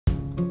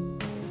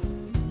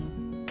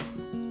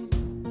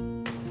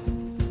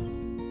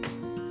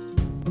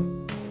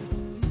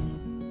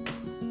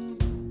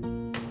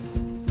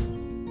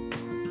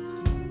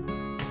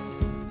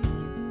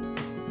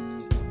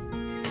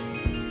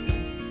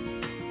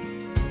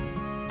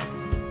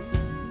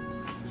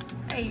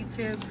Hey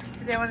YouTube,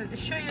 today I wanted to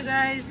show you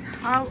guys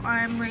how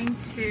I'm going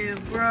to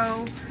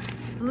grow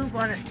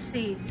bluebonnet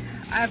seeds.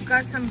 I've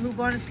got some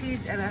bluebonnet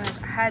seeds and I've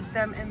had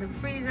them in the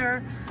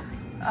freezer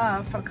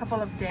for a couple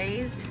of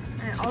days.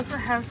 And I also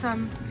have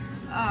some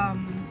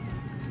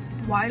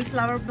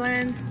wildflower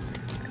blend.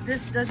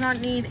 This does not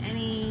need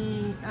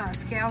any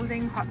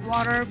scalding hot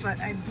water, but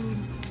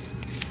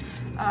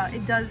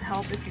it does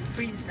help if you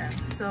freeze them.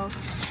 So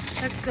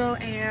let's go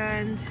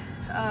and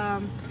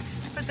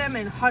put them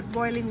in hot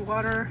boiling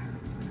water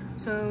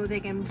so they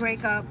can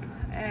break up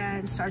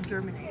and start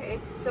germinating. Okay,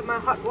 so my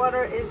hot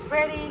water is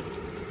ready.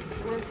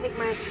 I'm going to take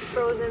my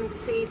frozen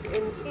seeds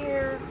in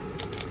here.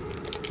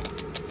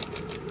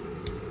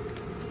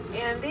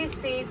 And these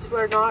seeds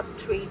were not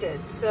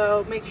treated,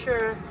 so make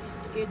sure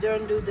you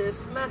don't do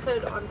this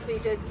method on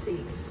treated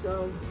seeds.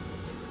 So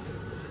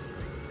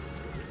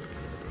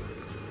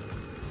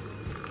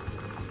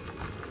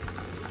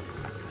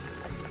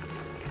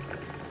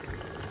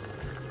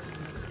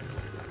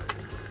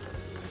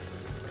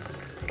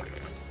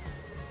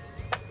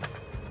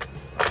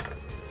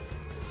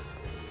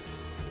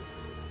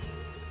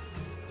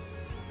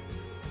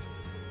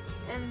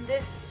and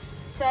this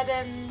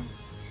sudden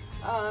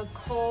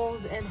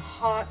cold and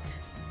hot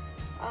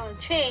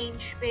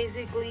change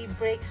basically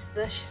breaks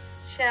the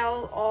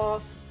shell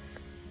of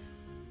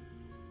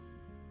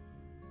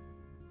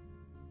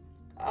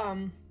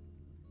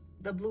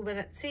the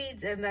bluebonnet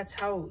seeds, and that's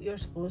how you're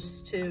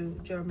supposed to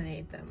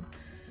germinate them.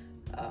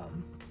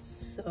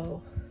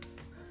 So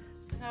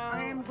now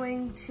I am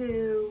going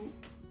to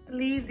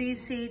leave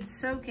these seeds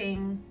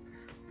soaking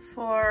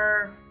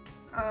for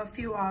a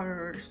few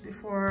hours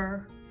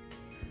before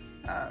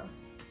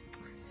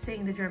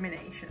seeing the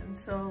germination.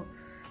 So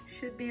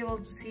should be able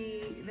to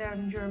see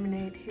them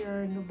germinate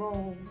here in the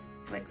bowl,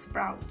 like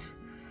sprout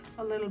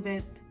a little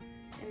bit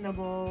in the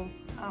bowl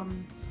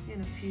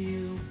in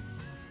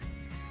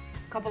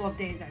a couple of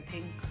days, I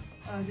think.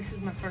 This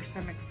is my first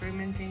time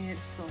experimenting it,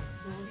 so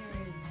we'll see.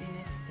 It's the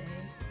next day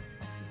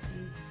of the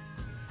seeds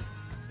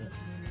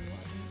soaking in the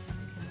water, and I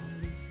can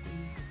already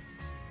see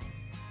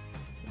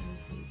some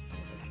seeds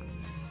that are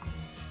germinating.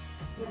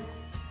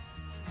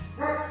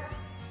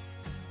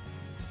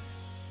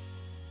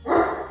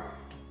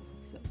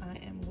 So I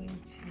am going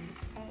to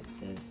add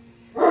this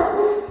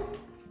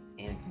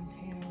in a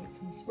container with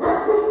some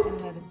salt and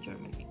let it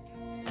germinate.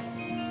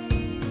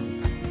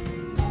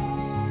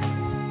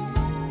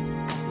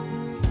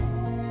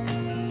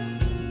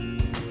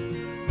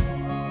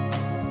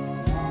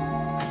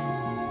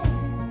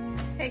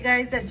 Hey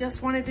guys, I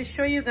just wanted to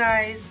show you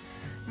guys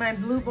my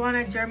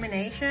bluebonnet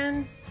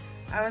germination.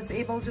 I was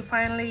able to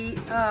finally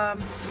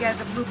get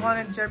the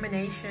bluebonnet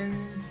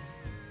germination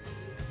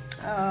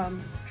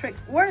trick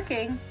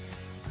working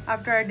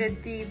after I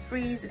did the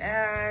freeze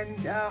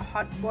and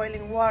hot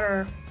boiling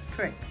water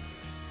trick.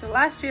 So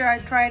last year I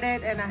tried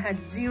it and I had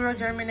 0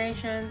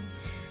 germination,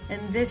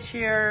 and this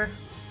year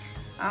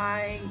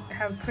I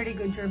have pretty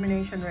good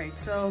germination rate.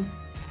 So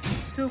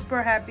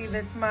super happy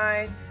with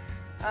my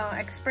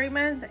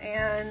experiment,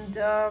 and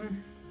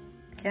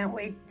can't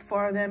wait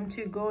for them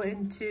to go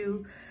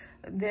into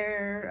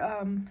their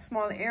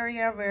small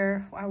area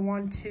where I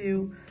want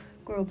to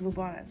grow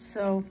bluebonnets.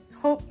 So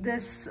hope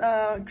this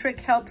trick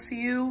helps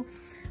you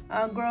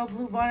grow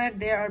bluebonnet.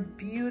 They are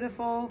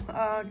beautiful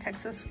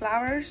Texas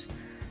flowers,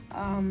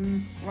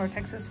 or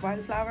Texas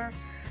wildflower.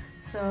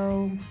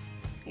 So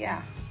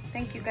yeah,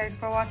 thank you guys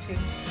for watching.